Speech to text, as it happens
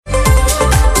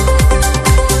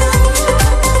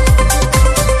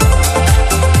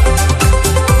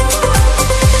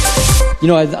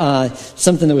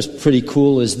Something that was pretty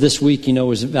cool is this week,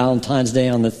 was Valentine's Day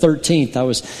on the 13th. I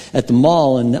was at the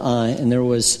mall and there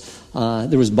was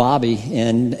Bobby,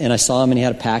 and I saw him, and he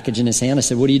had a package in his hand. I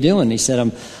said, "What are you doing?" And he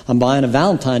said, "I'm buying a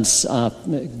Valentine's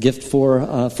gift for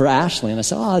Ashley." And I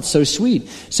said, "Oh, that's so sweet."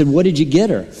 He said, "What did you get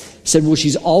her?" He said, "Well,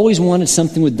 she's always wanted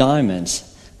something with diamonds."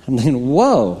 I'm thinking,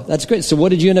 "Whoa, that's great." So what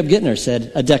did you end up getting her? He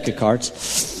said, "A deck of cards."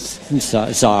 I'm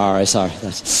sorry.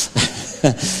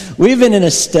 We've been in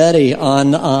a study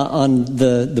on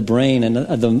the brain and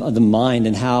the mind,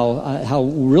 and how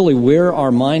really where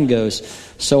our mind goes,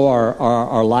 so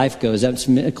our life goes. That's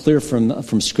clear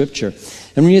from Scripture.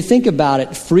 And when you think about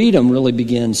it, freedom really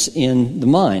begins in the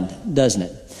mind, doesn't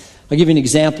it? I'll give you an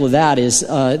example of that is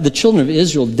the children of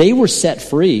Israel. They were set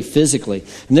free physically,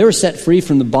 and they were set free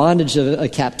from the bondage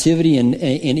of captivity in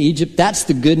Egypt. That's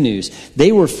the good news.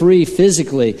 They were free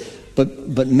physically.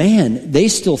 But man, they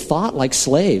still thought like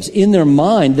slaves. In their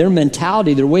mind, their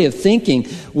mentality, their way of thinking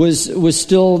was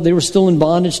still, they were still in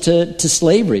bondage to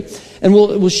slavery. And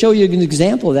we'll show you an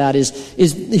example of that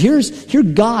here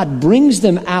God brings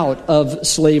them out of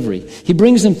slavery. He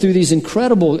brings them through these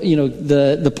incredible,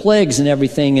 the plagues and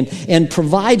everything, and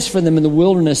provides for them in the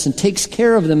wilderness and takes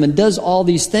care of them and does all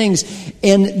these things.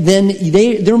 And then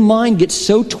their mind gets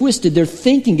so twisted, their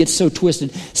thinking gets so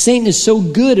twisted. Satan is so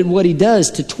good at what he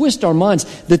does to twist our minds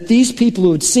that these people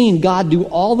who had seen God do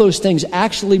all those things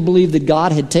actually believed that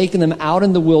God had taken them out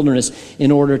in the wilderness in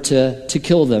order to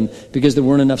kill them because there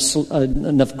weren't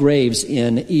enough graves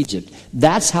in Egypt.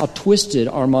 That's how twisted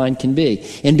our mind can be.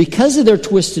 And because of their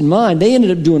twisted mind, they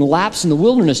ended up doing laps in the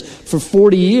wilderness for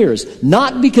 40 years.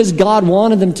 Not because God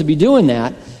wanted them to be doing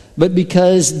that, but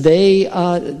because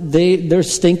they're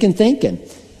stinking thinking.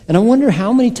 And I wonder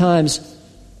how many times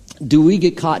do we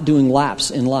get caught doing laps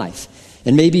in life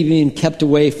and maybe being kept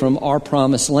away from our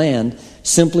promised land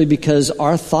simply because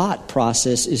our thought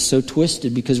process is so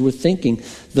twisted because we're thinking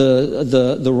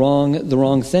the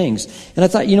wrong things. And I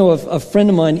thought, a friend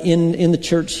of mine in the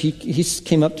church, he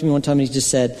came up to me one time and he just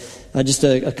said, just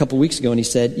a couple weeks ago, and he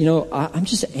said, I'm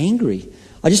just angry.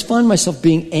 I just find myself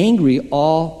being angry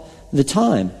all the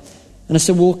time. And I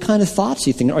said, well, what kind of thoughts do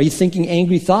you think? Are you thinking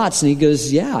angry thoughts? And he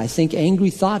goes, yeah, I think angry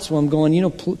thoughts. Well, I'm going,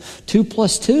 2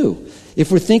 plus 2. If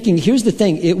we're thinking, here's the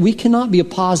thing, we cannot be a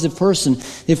positive person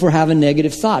if we're having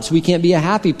negative thoughts. We can't be a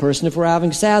happy person if we're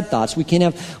having sad thoughts. We can't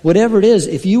have whatever it is.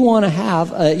 If you want to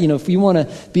have, if you want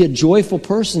to be a joyful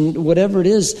person, whatever it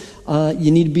is,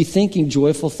 you need to be thinking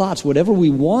joyful thoughts. Whatever we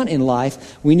want in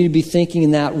life, we need to be thinking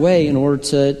in that way in order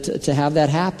to have that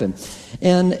happen.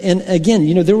 And again,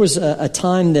 there was a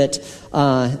time that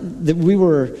we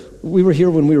were here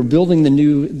when we were building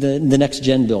the next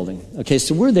gen building. Okay,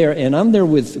 so we're there, and I'm there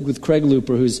with Craig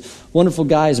Looper, who's a wonderful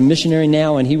guy. He's a missionary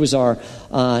now, and he was our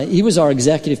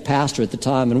executive pastor at the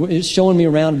time, and he was showing me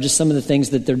around just some of the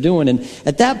things that they're doing. And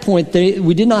at that point,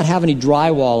 we did not have any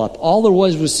drywall up. All there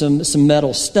was some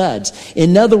metal studs.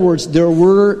 In other words, there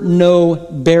were no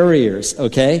barriers.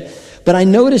 Okay. But I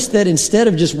noticed that instead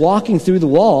of just walking through the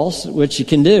walls, which you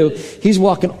can do, he's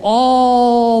walking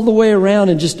all the way around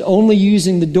and just only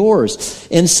using the doors.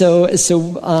 And so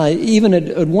even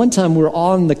at one time we were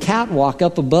on the catwalk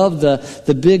up above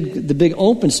the big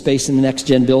open space in the Next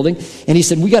Gen building, and he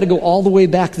said, we got to go all the way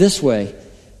back this way.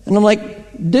 And I'm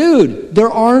like, dude,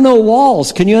 there are no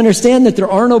walls. Can you understand that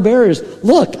there are no barriers?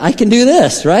 Look, I can do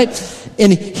this, right?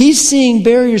 And he's seeing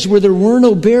barriers where there were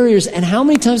no barriers. And how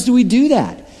many times do we do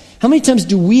that? How many times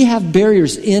do we have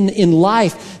barriers in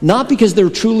life, not because there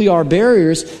truly are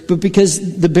barriers, but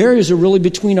because the barriers are really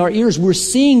between our ears? We're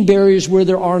seeing barriers where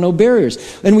there are no barriers.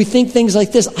 And we think things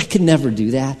like this, I could never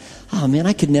do that. Oh man,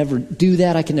 I could never do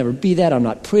that. I could never be that. I'm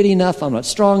not pretty enough. I'm not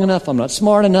strong enough. I'm not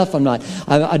smart enough. I'm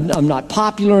not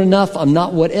popular enough. I'm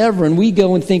not whatever. And we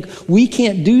go and think we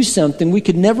can't do something. We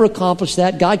could never accomplish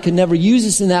that. God could never use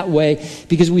us in that way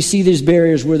because we see these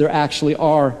barriers where there actually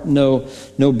are no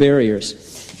barriers.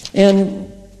 And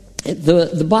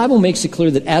the Bible makes it clear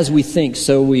that as we think,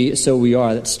 so we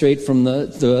are. That's straight from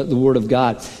the Word of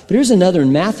God. But here's another.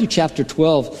 In Matthew chapter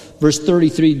 12, verse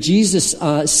 33, Jesus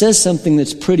says something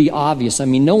that's pretty obvious. I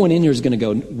mean, no one in here is going to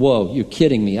go, whoa, you're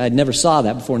kidding me. I never saw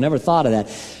that before, never thought of that.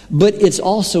 But it's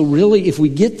also really, if we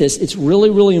get this, it's really,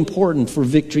 really important for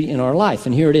victory in our life.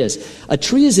 And here it is. A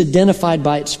tree is identified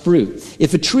by its fruit.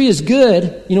 If a tree is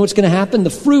good, you know what's going to happen? The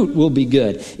fruit will be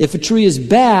good. If a tree is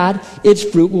bad, its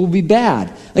fruit will be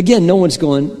bad. Again, no one's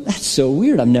going, that's so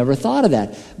weird. I've never thought of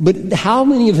that. But how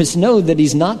many of us know that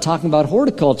he's not talking about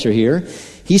horticulture here?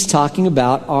 He's talking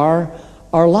about our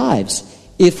lives.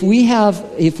 If we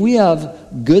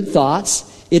have good thoughts,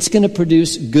 it's going to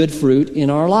produce good fruit in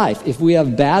our life. If we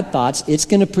have bad thoughts, it's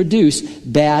going to produce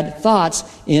bad thoughts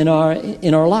in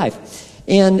our life.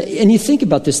 And you think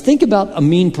about this. Think about a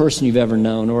mean person you've ever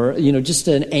known, or just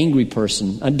an angry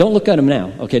person. Don't look at them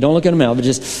now. Okay, don't look at them now, but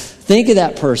just think of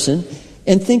that person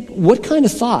and think, what kind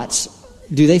of thoughts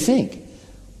do they think?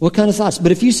 What kind of thoughts?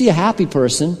 But if you see a happy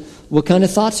person, what kind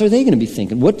of thoughts are they going to be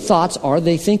thinking? What thoughts are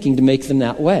they thinking to make them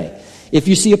that way? If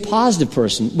you see a positive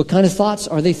person, what kind of thoughts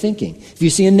are they thinking? If you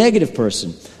see a negative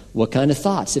person, what kind of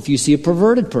thoughts? If you see a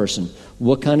perverted person,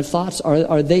 what kind of thoughts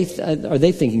are they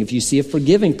thinking? If you see a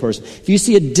forgiving person, if you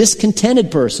see a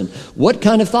discontented person, what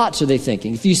kind of thoughts are they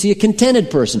thinking? If you see a contented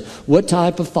person, what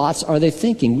type of thoughts are they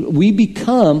thinking? We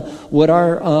become what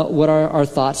our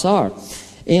thoughts are,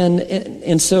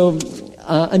 and so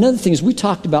another thing is we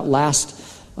talked about last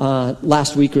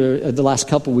week or the last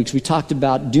couple of weeks. We talked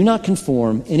about do not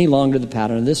conform any longer to the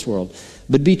pattern of this world,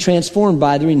 but be transformed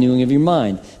by the renewing of your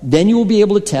mind. Then you will be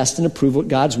able to test and approve what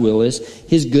God's will is,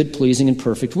 His good, pleasing, and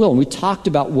perfect will. And we talked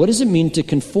about what does it mean to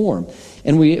conform.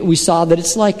 And we saw that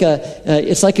it's like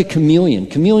a chameleon.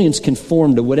 Chameleons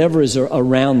conform to whatever is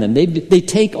around them. They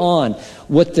take on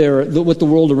what the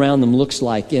world around them looks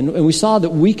like. And we saw that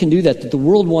we can do that the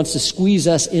world wants to squeeze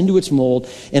us into its mold,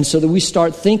 and so that we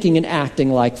start thinking and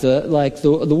acting like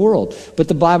the world. But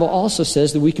the Bible also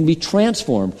says that we can be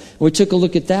transformed. And we took a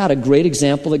look at that. A great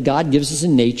example that God gives us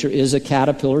in nature is a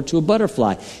caterpillar to a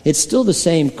butterfly. It's still the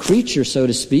same creature, so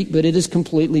to speak, but it is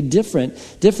completely different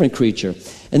creature.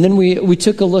 And then we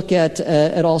took a look at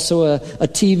also a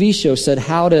TV show, said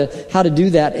how to do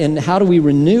that, and how do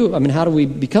we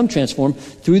become transformed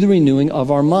through the renewing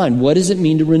of our mind. What does it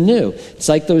mean to renew? It's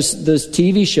like those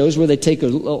TV shows where they take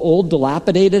an old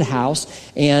dilapidated house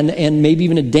and maybe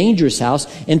even a dangerous house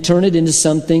and turn it into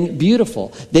something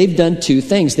beautiful. They've done two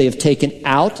things. They have taken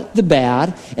out the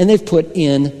bad and they've put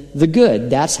in the good.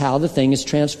 That's how the thing is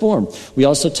transformed. We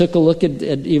also took a look at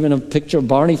even a picture of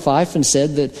Barney Fife and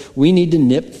said that we need to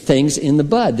nip things in the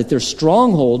bud, that there's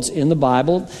strongholds in the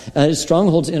Bible,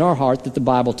 strongholds in our heart that the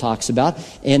Bible talks about,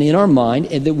 and in our mind,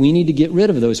 and that we need to get rid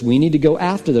of those. We need to go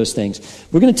after those things.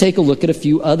 We're going to take a look at a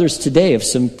few others today of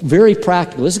some very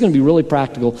practical, this is going to be really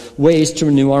practical, ways to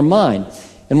renew our mind.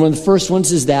 And one of the first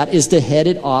ones is to head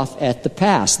it off at the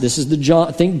pass. This is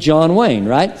John Wayne,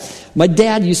 right? My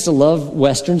dad used to love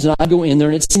Westerns, and I'd go in there,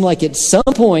 and it seemed like at some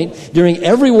point during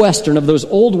every Western of those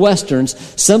old Westerns,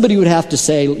 somebody would have to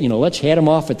say, let's head them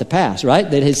off at the pass, right?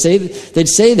 They'd say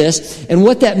this, and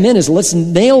what that meant is let's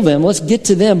nail them, let's get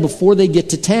to them before they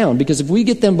get to town, because if we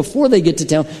get them before they get to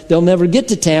town, they'll never get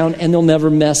to town, and they'll never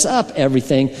mess up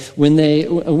everything when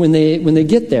they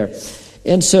get there.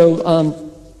 And so,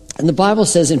 and the Bible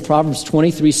says in Proverbs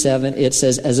 23:7, it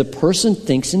says, as a person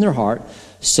thinks in their heart,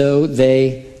 so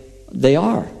they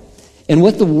are. And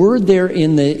what the word there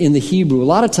in the Hebrew, a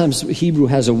lot of times Hebrew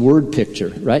has a word picture,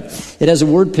 right? It has a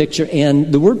word picture,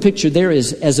 and the word picture there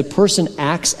is as a person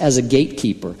acts as a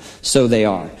gatekeeper, so they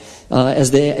are.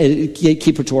 A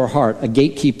gatekeeper to our heart, a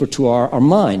gatekeeper to our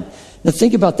mind. Now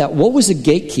think about that. What was a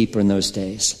gatekeeper in those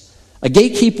days? A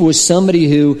gatekeeper was somebody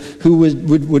who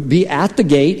would be at the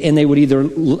gate, and they would either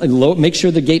make sure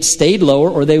the gate stayed lower,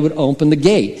 or they would open the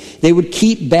gate. They would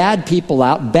keep bad people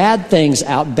out, bad things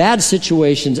out, bad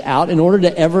situations out, in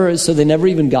order so they never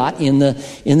even got in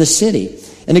the city.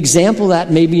 An example of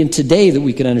that maybe in today that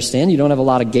we can understand. You don't have a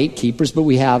lot of gatekeepers, but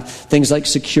we have things like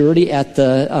security at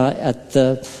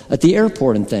the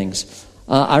airport and things.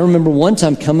 I remember one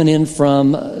time coming in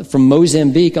from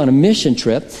Mozambique on a mission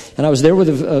trip, and I was there with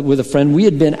a friend. We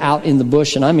had been out in the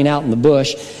bush, and I mean out in the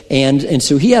bush, and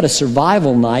so he had a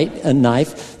survival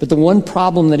knife. But the one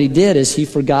problem that he did is he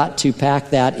forgot to pack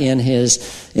that in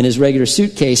his regular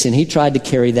suitcase, and he tried to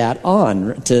carry that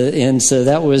on. And so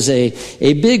that was a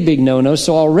big no-no.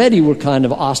 So already we're kind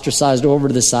of ostracized over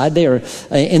to the side there.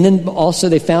 And then also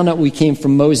they found out we came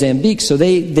from Mozambique, so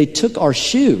they took our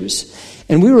shoes.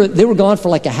 And they were gone for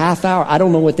like a half hour. I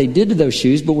don't know what they did to those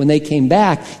shoes, but when they came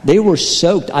back, they were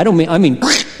soaked. I mean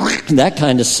that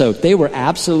kind of soaked. They were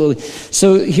absolutely.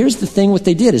 So here's the thing: what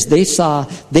they did is they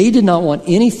did not want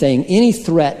any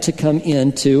threat to come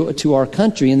into our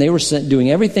country, and they were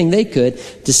doing everything they could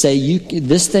to say,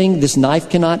 this knife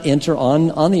cannot enter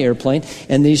on the airplane,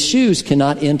 and these shoes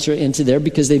cannot enter into there,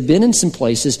 because they've been in some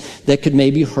places that could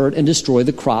maybe hurt and destroy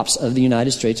the crops of the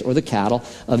United States or the cattle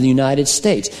of the United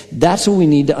States. That's what we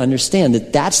need to understand,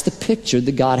 that's the picture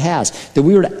that God has, that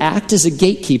we were to act as a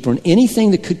gatekeeper, and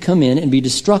anything that could come in and be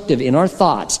destructive destructive in our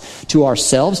thoughts to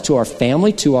ourselves, to our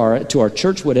family, to our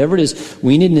church, whatever it is,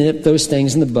 we need to nip those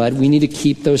things in the bud. We need to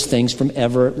keep those things from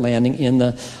ever landing in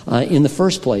the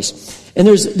first place. And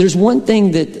there's one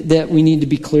thing that we need to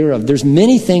be clear of. There's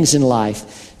many things in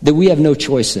life that we have no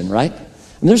choice in, right?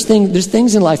 And there's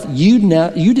things in life you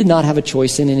did not have a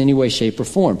choice in any way, shape, or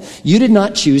form. You did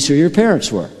not choose who your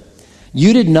parents were.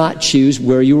 You did not choose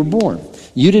where you were born.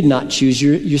 You did not choose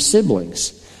your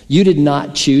siblings. You did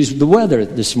not choose the weather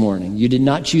this morning. You did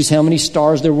not choose how many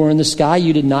stars there were in the sky.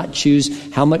 You did not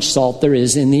choose how much salt there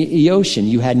is in the ocean.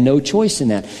 You had no choice in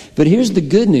that. But here's the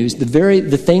good news.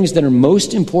 The things that are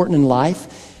most important in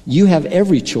life, you have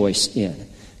every choice in.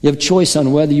 You have choice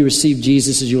on whether you receive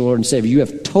Jesus as your Lord and Savior. You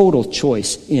have total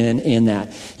choice in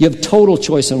that. You have total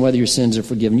choice on whether your sins are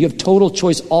forgiven. You have total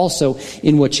choice also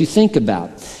in what you think about.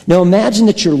 Now imagine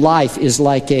that your life is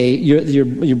like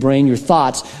your brain, your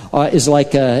thoughts is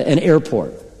like an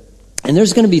airport. And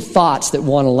there's going to be thoughts that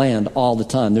want to land all the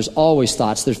time. There's always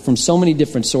thoughts. There's from so many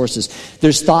different sources.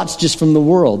 There's thoughts just from the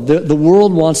world. The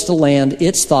world wants to land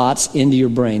its thoughts into your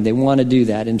brain. They want to do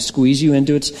that and squeeze you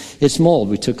into its mold.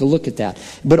 We took a look at that.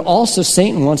 But also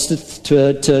Satan wants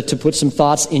to put some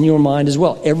thoughts in your mind as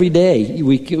well. Every day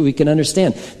we can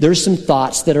understand there's some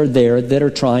thoughts that are there that are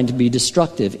trying to be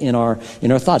destructive in our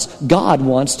thoughts. God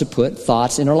wants to put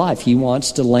thoughts in our life. He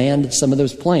wants to land some of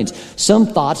those planes. Some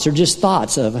thoughts are just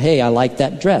thoughts of, hey, I like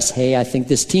that dress. Hey, I think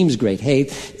this team's great. Hey,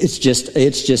 it's just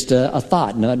a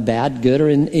thought, not bad, good, or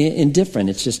indifferent.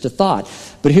 It's just a thought.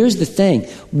 But here's the thing.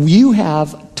 You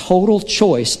have total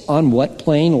choice on what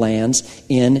plane lands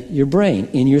in your brain,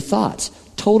 in your thoughts.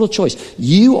 Total choice.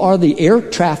 You are the air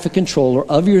traffic controller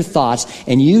of your thoughts,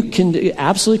 and you can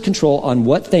absolute control on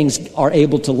what things are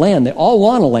able to land. They all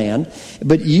want to land,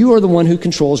 but you are the one who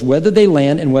controls whether they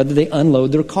land and whether they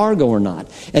unload their cargo or not.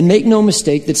 And make no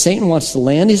mistake that Satan wants to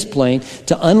land his plane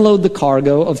to unload the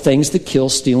cargo of things that kill,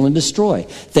 steal, and destroy.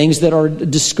 Things that are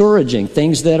discouraging,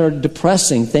 things that are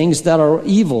depressing, things that are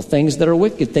evil, things that are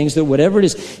wicked, things that whatever it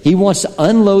is, he wants to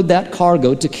unload that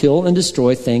cargo to kill and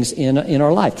destroy things in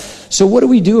our life. So what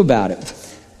do we do about it?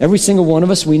 Every single one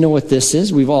of us, we know what this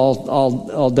is. We've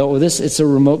all dealt with this. It's a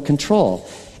remote control.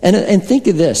 And think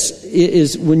of this,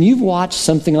 is when you've watched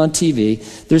something on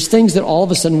TV, there's things that all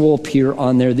of a sudden will appear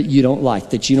on there that you don't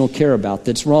like, that you don't care about,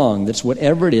 that's wrong, that's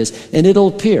whatever it is, and it'll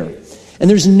appear. And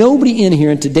there's nobody in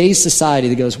here in today's society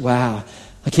that goes, wow,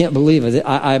 I can't believe it.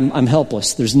 I'm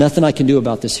helpless. There's nothing I can do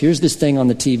about this. Here's this thing on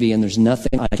the TV, and there's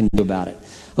nothing I can do about it.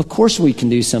 Of course we can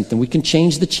do something. We can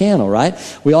change the channel, right?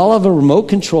 We all have a remote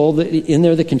control in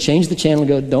there that can change the channel and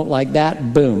go, don't like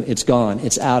that, boom, it's gone.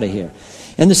 It's out of here.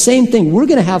 And the same thing, we're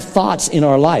going to have thoughts in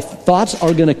our life. Thoughts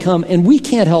are going to come, and we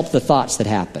can't help the thoughts that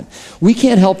happen. We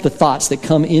can't help the thoughts that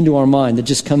come into our mind, that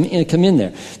just come in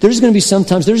there. There's going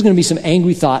to be some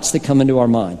angry thoughts that come into our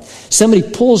mind. Somebody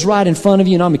pulls right in front of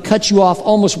you, and cuts you off,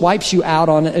 almost wipes you out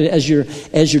on as you're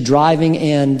driving,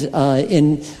 and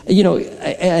an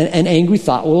angry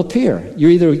thought will appear.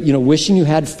 You're either wishing you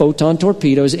had photon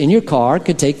torpedoes in your car,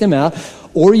 could take them out,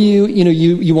 or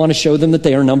you want to show them that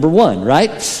they are number one,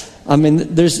 right? I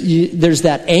mean, there's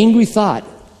that angry thought,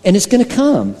 and it's going to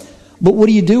come. But what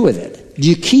do you do with it? Do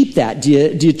you keep that? Do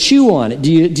you chew on it?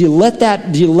 Do you let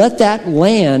that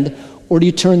land, or do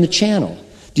you turn the channel?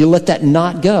 Do you let that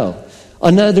not go?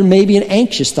 Another, maybe an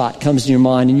anxious thought comes in your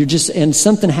mind, and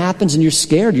something happens, and you're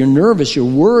scared, you're nervous, you're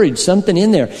worried, something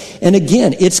in there. And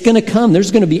again, it's going to come.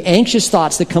 There's going to be anxious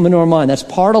thoughts that come into our mind. That's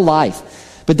part of life.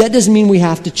 But that doesn't mean we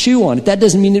have to chew on it. That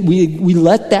doesn't mean that we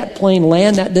let that plane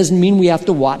land. That doesn't mean we have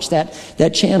to watch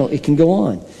that channel. It can go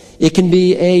on. It can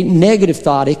be a negative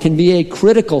thought. It can be a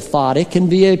critical thought. It can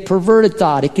be a perverted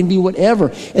thought. It can be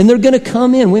whatever. And they're going to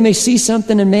come in. We may see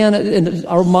something and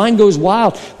our mind goes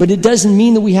wild, but it doesn't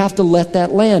mean that we have to let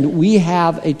that land. We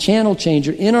have a channel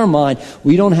changer in our mind.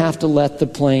 We don't have to let the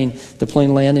plane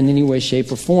land in any way,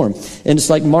 shape, or form. And it's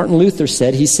like Martin Luther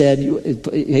said. He said,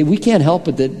 hey, we can't help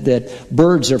it that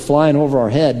birds are flying over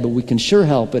our head, but we can sure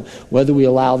help it whether we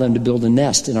allow them to build a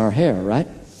nest in our hair, right?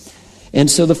 And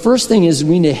so the first thing is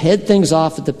we need to head things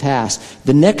off at the past.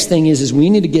 The next thing is we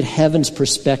need to get heaven's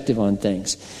perspective on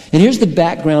things. And here's the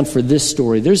background for this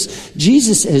story.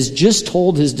 Jesus has just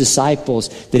told his disciples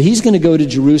that he's going to go to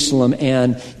Jerusalem,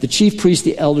 and the chief priests,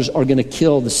 the elders, are going to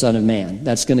kill the Son of Man.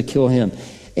 That's going to kill him.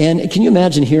 And can you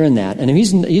imagine hearing that? And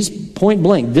he's point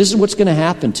blank. This is what's going to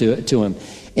happen to him.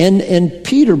 And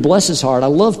Peter, bless his heart, I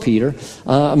love Peter.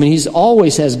 He's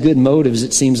always has good motives,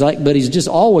 it seems like, but he's just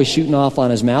always shooting off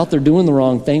on his mouth. They're doing the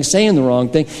wrong thing, saying the wrong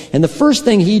thing. And the first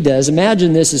thing he does,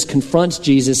 imagine this, is confronts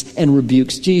Jesus and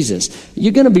rebukes Jesus.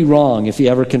 You're going to be wrong if you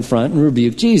ever confront and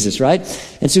rebuke Jesus, right?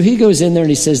 And so he goes in there and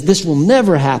he says, "This will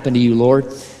never happen to you,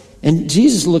 Lord." And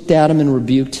Jesus looked at him and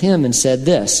rebuked him and said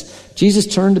this. Jesus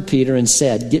turned to Peter and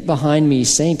said, "Get behind me,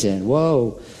 Satan."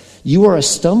 Whoa. "You are a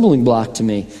stumbling block to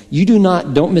me.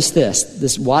 Don't miss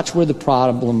this. Watch where the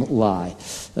problem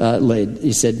laid."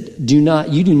 He said,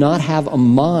 "You do not have a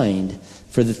mind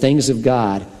for the things of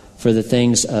God, but for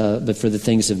the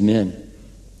things of men."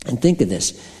 And think of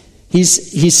this.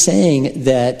 He's saying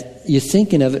that you're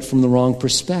thinking of it from the wrong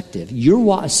perspective.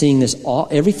 You're seeing this,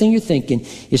 everything you're thinking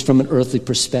is from an earthly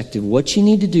perspective. What you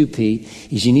need to do, Pete,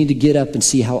 is you need to get up and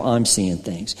see how I'm seeing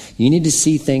things. You need to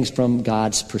see things from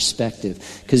God's perspective.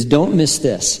 Because don't miss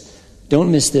this.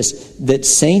 Don't miss this.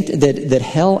 That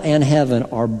hell and heaven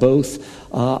are both,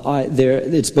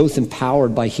 it's both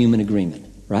empowered by human agreement,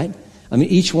 right?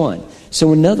 Each one.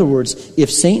 So in other words,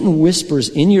 if Satan whispers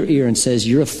in your ear and says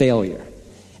you're a failure,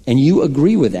 and you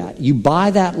agree with that, you buy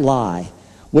that lie,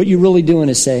 what you're really doing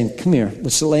is saying, "Come here,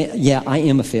 let's land. Yeah, I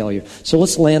am a failure. So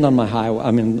let's land on my highway.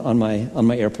 On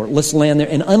my airport. Let's land there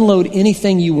and unload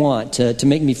anything you want to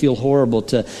make me feel horrible,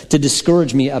 to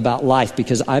discourage me about life,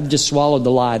 because I've just swallowed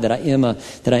the lie that I am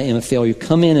a failure.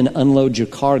 Come in and unload your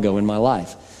cargo in my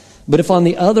life." But if, on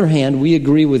the other hand, we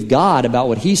agree with God about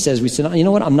what He says, we say, "You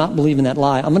know what? I'm not believing that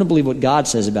lie. I'm going to believe what God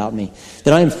says about me,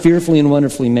 that I am fearfully and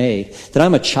wonderfully made, that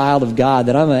I'm a child of God,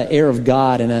 that I'm an heir of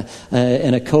God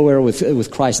and a co-heir with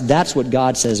Christ. That's what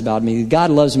God says about me. God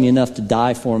loves me enough to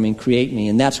die for me and create me,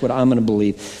 and that's what I'm going to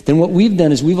believe." Then what we've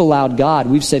done is we've allowed God,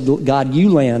 we've said, "God, you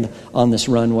land on this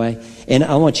runway, and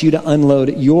I want you to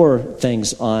unload your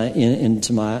things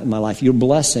into my life, your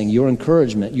blessing, your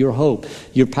encouragement, your hope,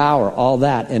 your power, all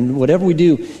that." And whatever we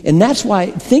do, and that's why,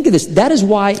 think of this, that is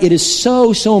why it is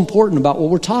so important about what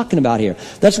we're talking about here.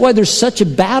 That's why there's such a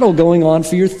battle going on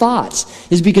for your thoughts,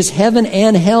 is because heaven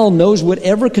and hell knows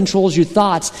whatever controls your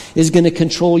thoughts is going to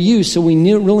control you. So we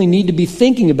really need to be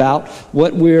thinking about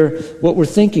what we're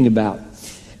thinking about.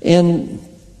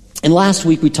 And last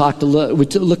week we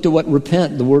looked at what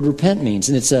the word repent means,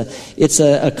 and it's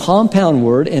a compound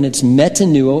word, and it's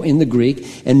metanoeo in the Greek,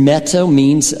 and meta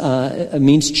means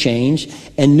change,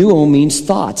 and nuo means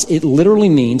thoughts. It literally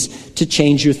means to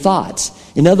change your thoughts.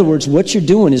 In other words, what you're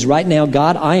doing is, right now,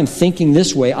 God, I am thinking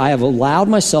this way. I have allowed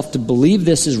myself to believe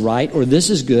this is right, or this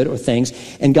is good, or things.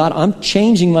 And God, I'm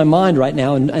changing my mind right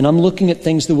now, and I'm looking at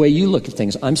things the way you look at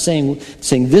things. I'm saying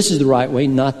this is the right way,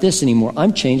 not this anymore.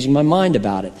 I'm changing my mind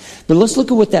about it. But let's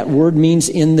look at what that word means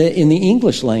in the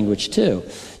English language too.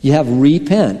 You have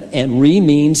repent, and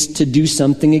means to do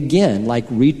something again, like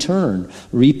return,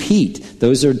 repeat.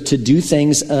 Those are to do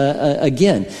things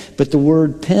again. But the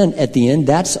word pent at the end,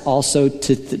 that's also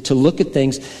to look at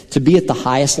things, to be at the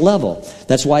highest level.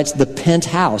 That's why it's the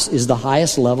penthouse is the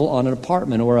highest level on an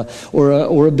apartment or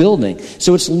a building.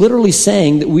 So it's literally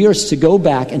saying that we are to go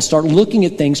back and start looking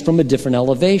at things from a different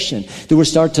elevation. That we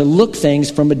start to look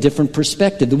things from a different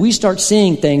perspective. That we start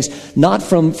seeing things not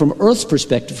from Earth's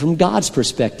perspective, from God's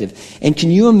perspective. And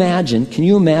can you imagine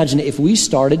if we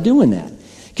started doing that?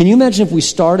 Can you imagine if we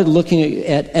started looking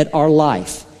at our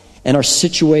life and our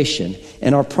situation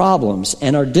and our problems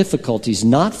and our difficulties,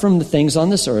 not from the things on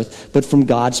this earth, but from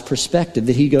God's perspective,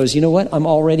 that He goes, "You know what? I'm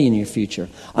already in your future.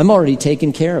 I'm already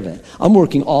taking care of it. I'm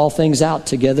working all things out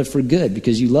together for good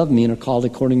because you love me and are called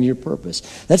according to your purpose."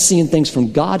 That's seeing things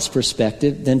from God's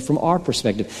perspective than from our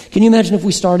perspective. Can you imagine if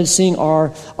we started seeing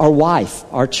our wife,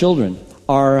 our children,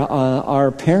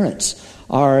 our parents,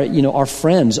 our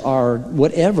friends, our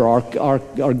whatever,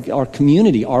 our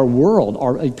community, our world,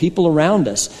 our people around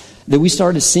us, that we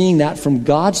started seeing that from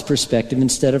God's perspective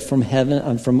instead of from heaven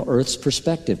and from earth's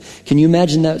perspective? Can you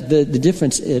imagine that the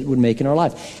difference it would make in our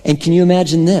life? And can you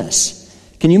imagine this?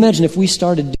 Can you imagine if we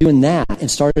started doing that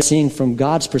and started seeing from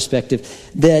God's perspective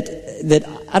that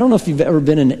I don't know if you've ever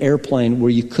been in an airplane where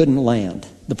you couldn't land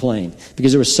the plane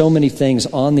because there were so many things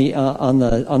on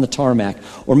the tarmac,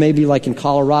 or maybe like in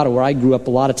Colorado where I grew up,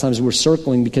 a lot of times we're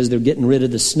circling because they're getting rid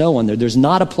of the snow on there. There's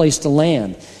not a place to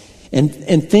land.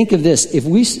 And think of this,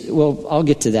 I'll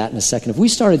get to that in a second. If we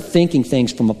started thinking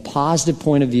things from a positive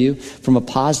point of view, from a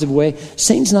positive way,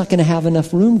 Satan's not going to have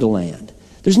enough room to land.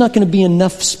 There's not going to be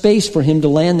enough space for him to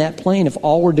land that plane if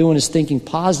all we're doing is thinking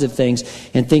positive things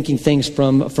and thinking things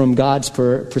from God's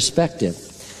perspective.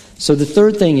 So the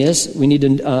third thing is we need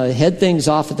to head things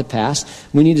off at the past.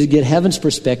 We need to get heaven's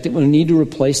perspective. We need to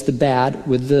replace the bad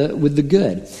with the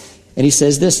good. And he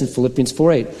says this in Philippians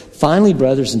 4:8. Finally,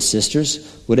 brothers and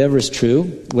sisters, whatever is true,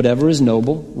 whatever is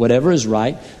noble, whatever is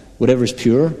right, whatever is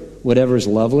pure, whatever is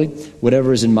lovely,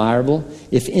 whatever is admirable,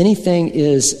 if anything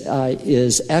is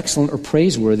excellent or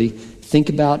praiseworthy, think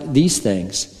about these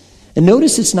things. And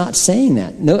notice it's not saying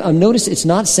that. Notice it's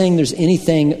not saying there's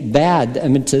anything bad,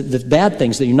 the bad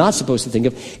things that you're not supposed to think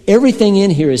of. Everything in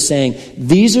here is saying,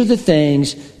 these are the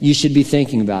things you should be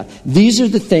thinking about. These are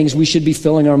the things we should be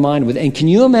filling our mind with. And can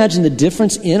you imagine the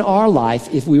difference in our life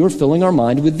if we were filling our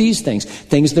mind with these things?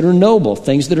 Things that are noble,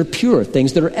 things that are pure,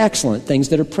 things that are excellent, things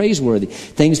that are praiseworthy,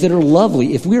 things that are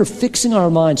lovely. If we were fixing our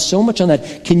mind so much on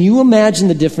that, can you imagine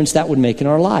the difference that would make in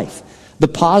our life? The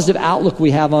positive outlook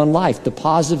we have on life, the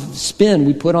positive spin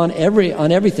we put on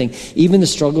everything, even the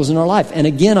struggles in our life. And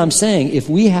again, I'm saying, if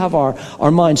we have our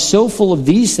minds so full of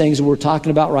these things that we're talking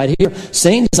about right here,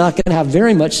 Satan's not going to have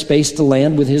very much space to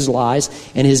land with his lies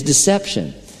and his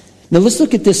deception. Now let's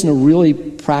look at this in a really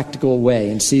practical way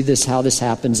and see how this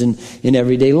happens in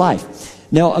everyday life.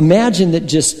 Now imagine that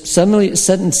just suddenly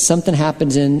something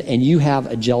happens and you have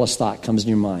a jealous thought comes in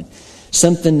your mind.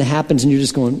 Something happens and you're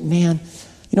just going, man,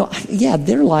 yeah,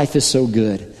 their life is so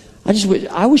good.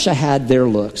 I wish I had their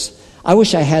looks. I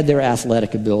wish I had their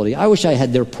athletic ability. I wish I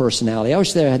had their personality. I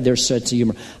wish they had their sense of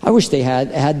humor. I wish they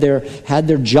had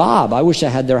their job. I wish I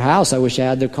had their house. I wish I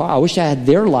had their car. I wish I had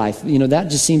their life. That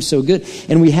just seems so good.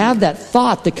 And we have that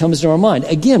thought that comes to our mind.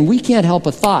 Again, we can't help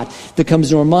a thought that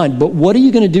comes to our mind. But what are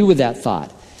you going to do with that thought?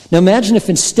 Now imagine if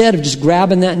instead of just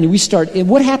grabbing that and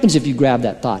what happens if you grab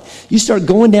that thought? You start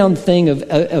going down the thing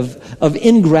of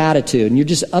ingratitude and you're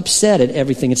just upset at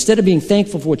everything. Instead of being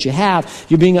thankful for what you have,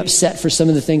 you're being upset for some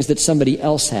of the things that somebody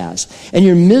else has. And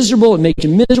you're miserable, it makes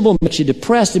you miserable, it makes you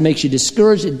depressed, it makes you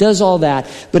discouraged, it does all that.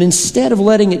 But instead of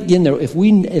letting it get in there, if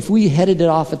we headed it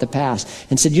off at the pass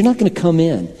and said, you're not going to come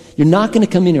in. You're not going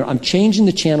to come in here. I'm changing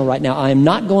the channel right now. I am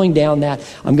not going down that.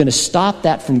 I'm going to stop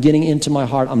that from getting into my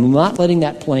heart. I'm not letting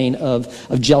that plane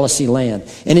of jealousy land.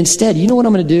 And instead, you know what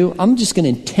I'm going to do? I'm just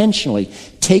going to intentionally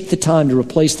take the time to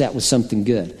replace that with something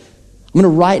good. I'm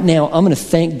going to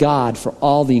thank God for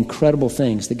all the incredible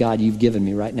things that God you've given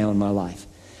me right now in my life.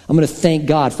 I'm going to thank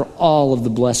God for all of the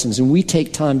blessings. And we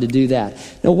take time to do that.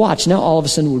 Now watch, now all of a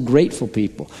sudden we're grateful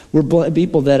people. We're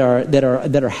people that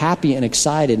are happy and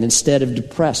excited instead of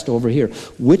depressed over here.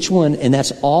 Which one? And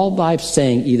that's all by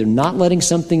saying either not letting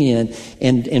something in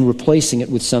and replacing it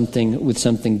with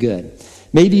something good.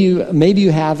 Maybe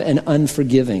you have an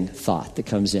unforgiving thought that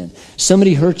comes in.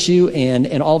 Somebody hurts you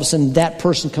and all of a sudden that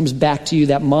person comes back to you,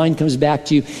 that mind comes back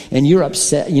to you, and you're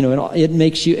upset, and it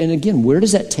makes you, and again, where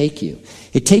does that take you?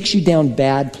 It takes you down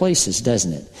bad places,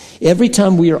 doesn't it? Every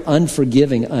time we are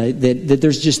unforgiving, that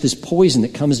there's just this poison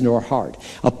that comes into our heart,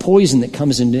 a poison that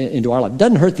comes into our life. It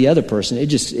doesn't hurt the other person, it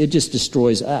just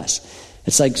destroys us.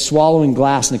 It's like swallowing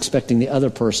glass and expecting the other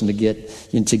person to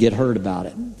get hurt about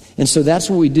it. And so that's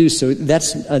what we do. So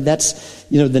that's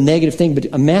the negative thing. But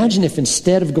imagine if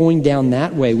instead of going down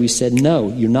that way, we said, no,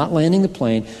 you're not landing the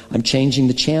plane. I'm changing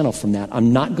the channel from that.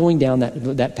 I'm not going down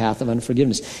that path of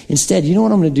unforgiveness. Instead, you know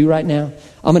what I'm going to do right now?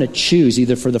 I'm going to choose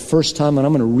either for the first time, and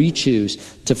I'm going to re-choose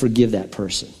to forgive that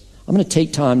person. I'm going to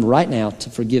take time right now to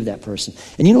forgive that person.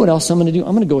 And you know what else I'm going to do?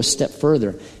 I'm going to go a step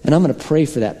further, and I'm going to pray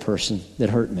for that person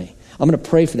that hurt me. I'm going to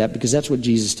pray for that because that's what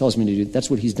Jesus tells me to do. That's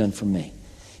what he's done for me.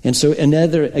 And so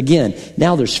again,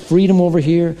 now there's freedom over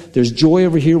here. There's joy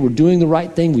over here. We're doing the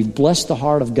right thing. We've blessed the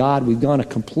heart of God. We've gone a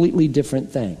completely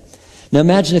different thing. Now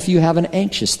imagine if you have an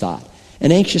anxious thought.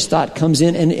 An anxious thought comes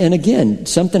in, and again,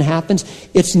 something happens.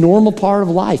 It's a normal part of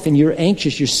life, and you're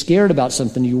anxious, you're scared about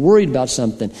something, you're worried about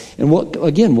something. And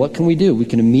what can we do? We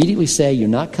can immediately say, you're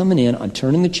not coming in, I'm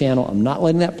turning the channel, I'm not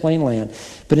letting that plane land.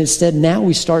 But instead, now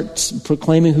we start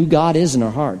proclaiming who God is in our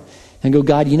heart. And go,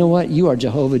 God, you know what? You are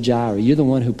Jehovah Jireh. You're the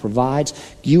one who provides.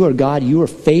 You are God. You are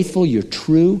faithful. You're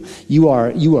true. You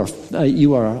are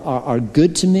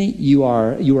good to me. You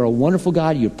are a wonderful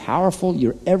God. You're powerful.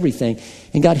 You're everything.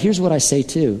 And God, here's what I say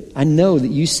too. I know that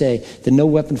you say that no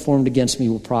weapon formed against me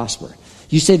will prosper.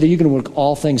 You say that you're going to work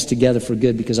all things together for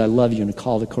good because I love you and are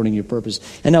called according to your purpose.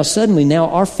 And now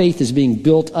our faith is being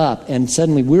built up, and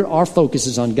suddenly our focus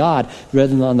is on God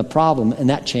rather than on the problem, and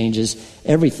that changes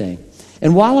everything.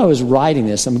 And while I was writing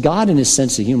this, God in his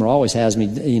sense of humor always has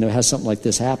something like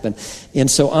this happen.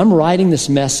 And so I'm writing this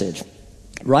message,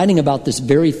 writing about this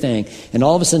very thing, and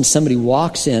all of a sudden somebody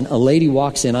walks in, a lady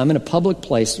walks in, I'm in a public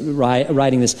place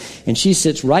writing this, and she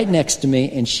sits right next to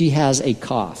me, and she has a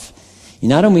cough.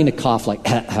 And I don't mean a cough like,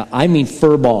 I mean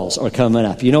fur balls are coming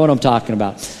up. You know what I'm talking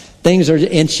about.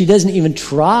 And she doesn't even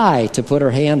try to put her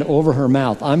hand over her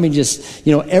mouth. I mean, just,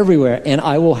 everywhere. And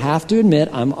I will have to admit,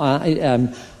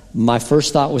 my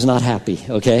first thought was not happy,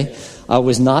 okay? I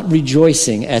was not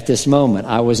rejoicing at this moment.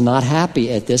 I was not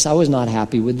happy at this. I was not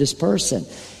happy with this person.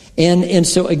 And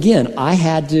so, again, I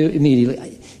had to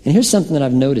immediately, and here's something that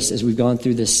I've noticed as we've gone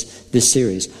through this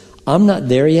series. I'm not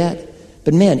there yet,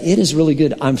 but man, it is really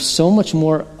good. I'm so much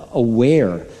more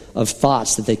aware of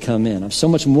thoughts that they come in. I'm so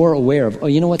much more aware of, oh,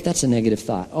 you know what, that's a negative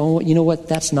thought. Oh, you know what,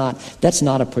 that's not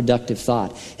a productive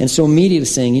thought. And so immediately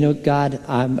saying, you know, God,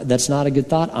 that's not a good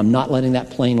thought. I'm not letting that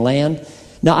plane land.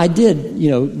 Now, I did,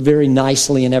 very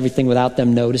nicely and everything without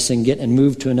them noticing, get and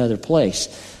move to another place.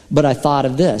 But I thought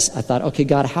of this. I thought, okay,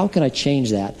 God, how can I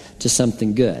change that to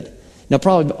something good? Now,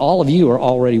 probably all of you are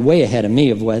already way ahead of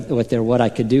me of what I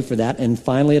could do for that. And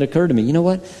finally it occurred to me, you know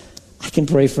what? I can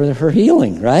pray for her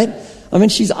healing, right? I mean,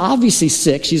 she's obviously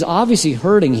sick. She's obviously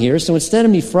hurting here. So instead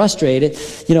of me frustrated,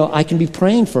 I can be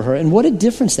praying for her. And what a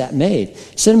difference that made.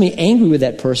 Instead of me angry with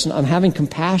that person, I'm having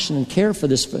compassion and care for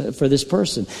this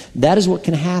person. That is what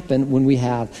can happen when we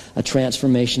have a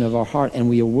transformation of our heart and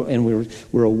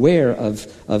we're aware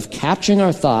of capturing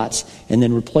our thoughts and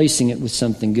then replacing it with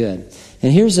something good.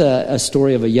 And here's a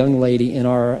story of a young lady in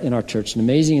our church, an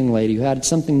amazing young lady who had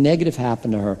something negative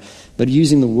happen to her, but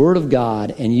using the Word of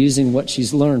God and using what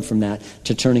she's learned from that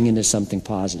to turning into something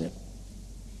positive.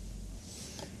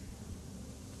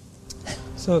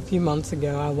 So a few months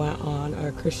ago, I went on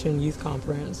a Christian youth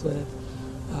conference with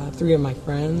 3 of my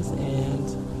friends,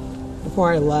 and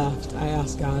before I left, I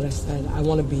asked God, I said, I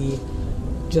want to be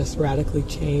just radically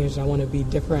changed. I want to be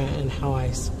different in how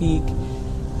I speak.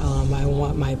 I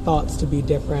want my thoughts to be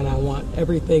different. I want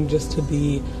everything just to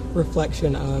be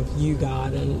reflection of you,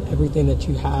 God, and everything that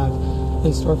you have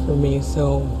in store for me.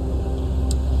 So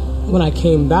when I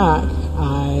came back,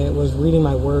 I was reading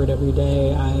my word every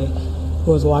day. I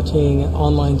was watching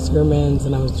online sermons,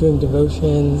 and I was doing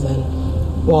devotions, and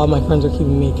while my friends were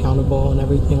keeping me accountable and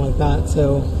everything like that.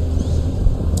 So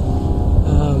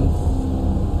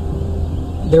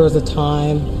there was a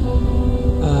time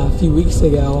a few weeks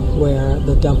ago where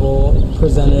the devil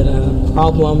presented a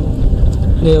problem.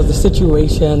 And it was a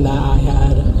situation that I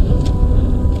had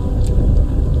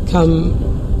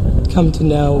come to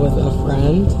know with a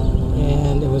friend,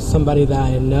 and it was somebody that I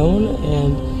had known,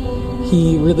 and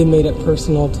he really made it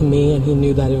personal to me, and he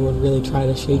knew that it would really try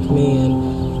to shake me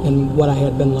and what I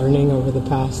had been learning over the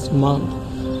past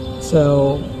month.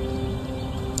 So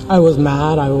I was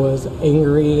mad, I was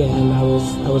angry, and I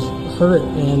was hurt,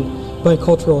 and by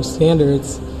cultural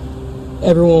standards,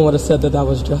 everyone would have said that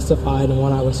was justified in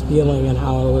what I was feeling and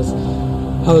how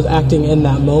I was acting in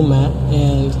that moment.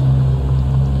 And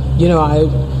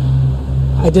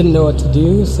I didn't know what to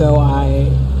do, so I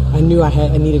knew I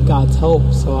needed God's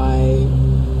help. So I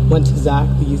went to Zach,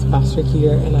 the youth pastor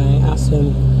here, and I asked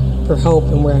him for help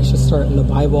and where I should start in the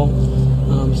Bible.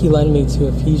 He led me to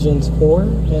Ephesians 4,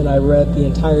 and I read the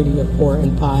entirety of 4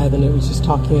 and 5, and it was just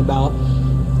talking about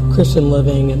Christian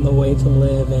living and the way to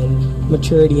live and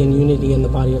maturity and unity in the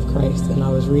body of Christ. And I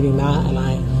was reading that, and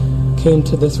I came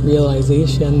to this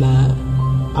realization that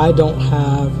I don't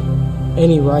have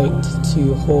any right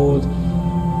to hold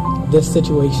this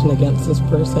situation against this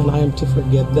person. I am to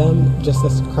forgive them just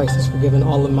as Christ has forgiven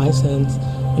all of my sins,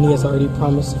 and he has already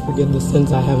promised to forgive the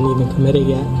sins I haven't even committed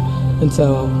yet. And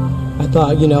so I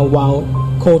thought, while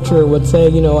culture would say,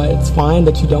 it's fine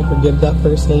that you don't forgive that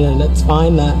person, and it's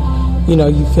fine that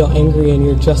you feel angry and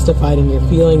you're justified in your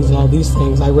feelings and all these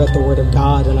things. I read the Word of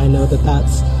God, and I know that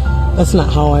that's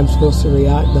not how I'm supposed to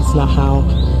react. That's not how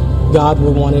God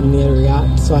would wanted me to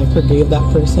react. So I forgave that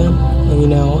person,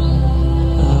 and I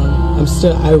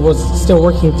was still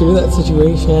working through that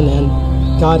situation, and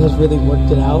God has really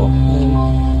worked it out, and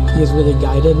he has really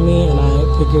guided me. And I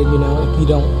figured, if you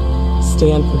don't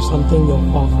stand for something, you'll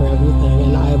fall for everything.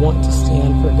 And I want to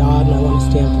stand for God, and I want to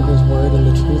stand for his Word and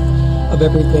the truth of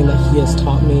everything that he has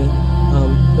taught me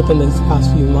within these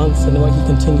past few months, and what he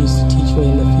continues to teach me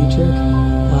in the future,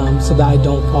 so that I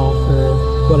don't fall for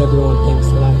what everyone thinks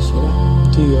that I should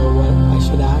do, or what I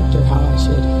should act, or how I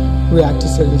should react to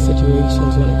certain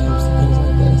situations when it comes to things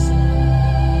like this.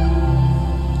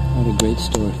 What a great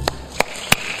story.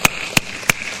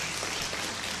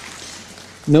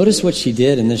 Notice what she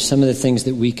did, and there's some of the things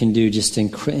that we can do just to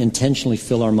intentionally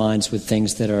fill our minds with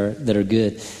things that are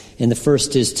good. And the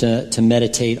first is to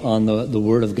meditate on the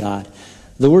Word of God.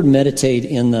 The word meditate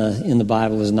in the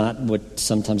Bible is not what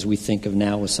sometimes we think of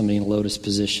now with somebody in a lotus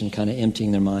position kind of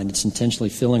emptying their mind. It's intentionally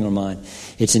filling our mind.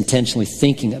 It's intentionally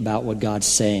thinking about what God's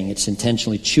saying. It's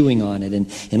intentionally chewing on it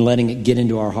and letting it get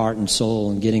into our heart and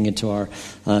soul and getting into our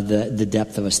the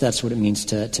depth of us. That's what it means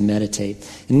to meditate.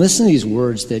 And listen to these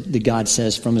words that God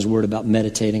says from his Word about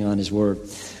meditating on his Word.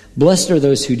 Blessed are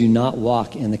those who do not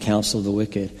walk in the counsel of the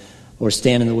wicked, or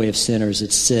stand in the way of sinners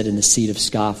that sit in the seat of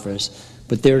scoffers.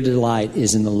 But their delight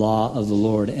is in the law of the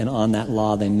Lord, and on that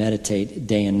law they meditate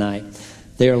day and night.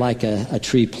 They are like a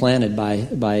tree planted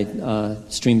by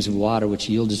streams of water, which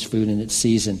yields its fruit in its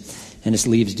season, and its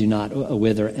leaves do not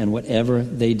wither, and whatever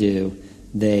they do,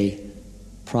 they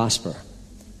prosper.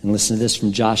 And listen to this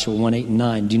from Joshua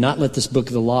 1:8-9. Do not let this book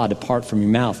of the law depart from your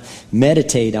mouth.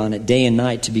 Meditate on it day and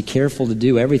night to be careful to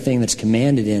do everything that's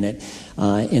commanded in it,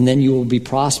 and then you will be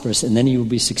prosperous, and then you will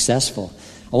be successful.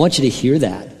 I want you to hear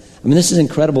that. I mean, this is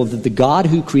incredible that the God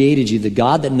who created you, the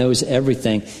God that knows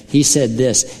everything, he said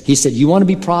this. He said, you want to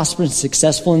be prosperous and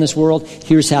successful in this world?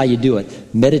 Here's how you do it.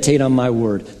 Meditate on my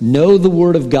word. Know the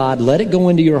word of God. Let it go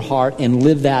into your heart and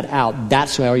live that out.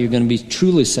 That's how you're going to be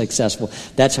truly successful.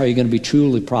 That's how you're going to be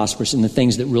truly prosperous in the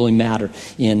things that really matter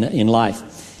in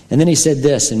life. And then he said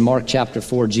this in Mark chapter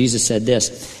 4. Jesus said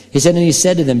this. He said, and he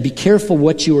said to them, be careful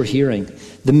what you are hearing.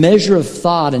 The measure of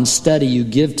thought and study you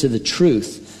give to the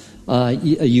truth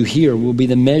you hear will be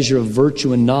the measure of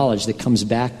virtue and knowledge that comes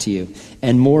back to you,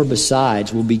 and more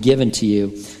besides will be given to you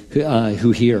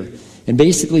who hear. And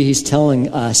basically, he's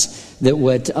telling us that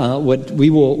what we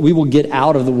will get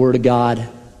out of the Word of God,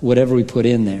 whatever we put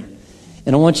in there.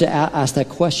 And I want you to ask that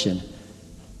question: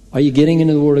 are you getting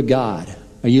into the Word of God?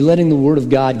 Are you letting the Word of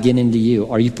God get into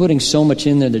you? Are you putting so much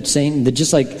in there that Satan, that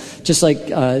just like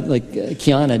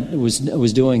Kiana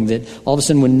was doing, that all of a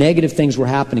sudden when negative things were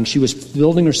happening, she was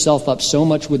building herself up so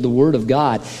much with the Word of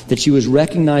God that she was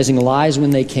recognizing lies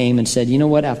when they came and said, you know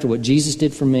what, after what Jesus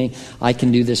did for me, I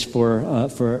can do this for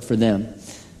them.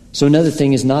 So another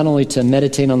thing is not only to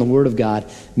meditate on the Word of God,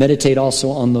 meditate also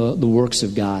on the works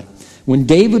of God. When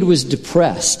David was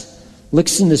depressed,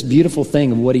 listen to this beautiful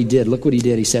thing of what he did. Look what he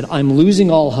did. He said, I'm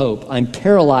losing all hope. I'm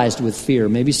paralyzed with fear.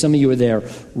 Maybe some of you are there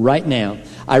right now.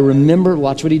 I remember,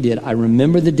 watch what he did. I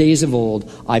remember the days of old.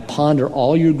 I ponder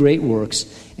all your great works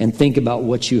and think about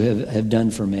what you have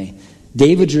done for me.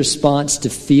 David's response to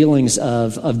feelings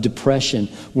of depression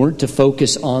weren't to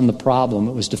focus on the problem.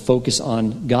 It was to focus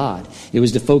on God. It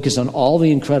was to focus on all the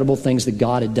incredible things that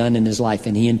God had done in his life.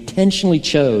 And he intentionally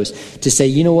chose to say,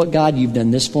 you know what, God, you've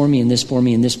done this for me, and this for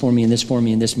me, and this for me, and this for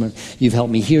me, and this for me. You've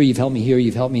helped me here, you've helped me here,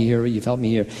 you've helped me here, you've helped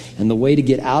me here. And the way to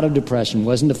get out of depression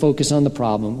wasn't to focus on the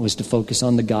problem, it was to focus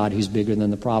on the God who's bigger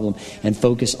than the problem, and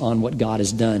focus on what God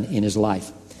has done in his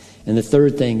life. And the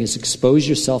third thing is expose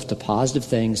yourself to positive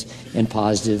things and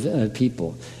positive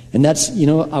people. And that's,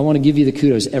 I want to give you the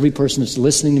kudos. Every person that's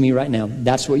listening to me right now,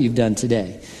 that's what you've done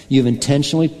today. You've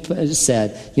intentionally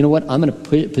said, you know what, I'm going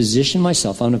to position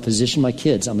myself, I'm going to position my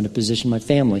kids, I'm going to position my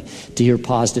family to hear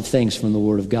positive things from the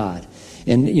Word of God.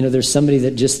 And, there's somebody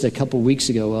that just a couple weeks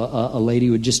ago, a lady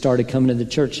who had just started coming to the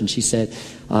church, and she said,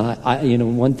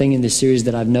 one thing in this series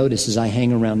that I've noticed is I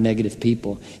hang around negative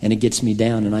people, and it gets me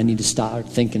down, and I need to start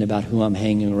thinking about who I'm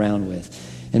hanging around with.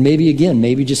 And maybe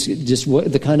just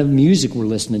what the kind of music we're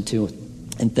listening to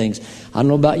and things. I don't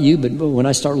know about you, but when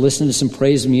I start listening to some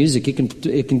praise music,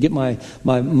 it can get my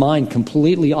mind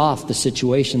completely off the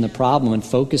situation, the problem, and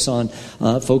focus on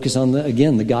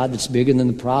the God that's bigger than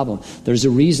the problem. There's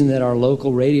a reason that our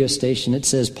local radio station, it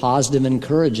says positive and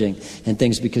encouraging and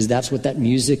things, because that's what that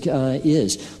music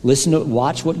is.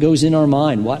 Watch what goes in our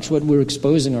mind. Watch what we're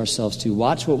exposing ourselves to.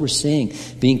 Watch what we're seeing.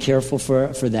 Being careful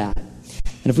for that.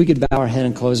 And if we could bow our head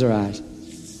and close our eyes.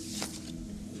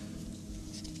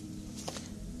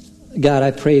 God,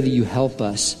 I pray that you help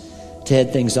us to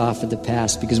head things off at the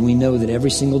past, because we know that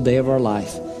every single day of our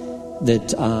life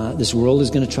that this world is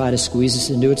going to try to squeeze us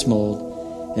into its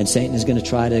mold, and Satan is going to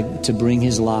try to bring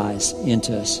his lies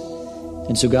into us.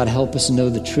 And so, God, help us to know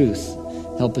the truth.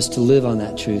 Help us to live on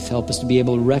that truth. Help us to be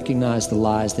able to recognize the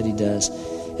lies that he does.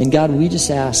 And God, we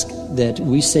just ask that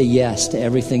we say yes to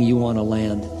everything you want to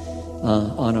land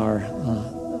in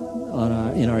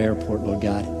our airport, Lord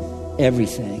God.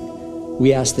 Everything.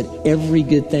 We ask that every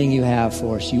good thing you have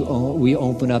for us, we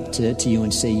open up to you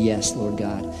and say yes, Lord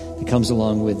God, that comes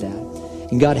along with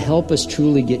that. And God, help us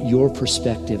truly get your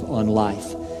perspective on life.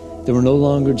 That we're no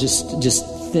longer just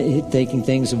taking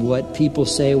things of what people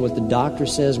say, what the doctor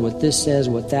says, what this says,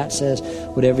 what that says,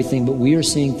 what everything, but we are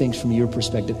seeing things from your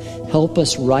perspective. Help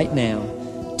us right now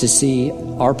to see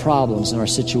our problems and our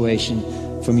situation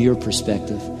from your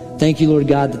perspective. Thank you, Lord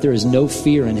God, that there is no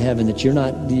fear in heaven, that you're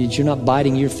not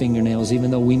biting your fingernails, even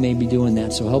though we may be doing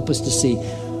that. So help us to see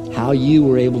how you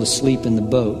were able to sleep in the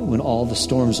boat when all the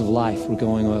storms of life were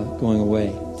going away.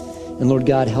 And Lord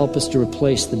God, help us to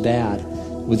replace the bad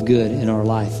with good in our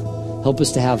life. Help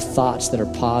us to have thoughts that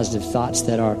are positive, thoughts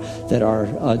that are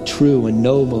true and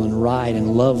noble and right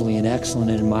and lovely and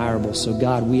excellent and admirable. So,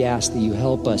 God, we ask that you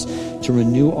help us to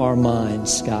renew our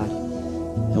minds, God.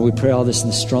 And we pray all this in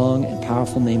the strong and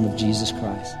powerful name of Jesus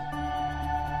Christ.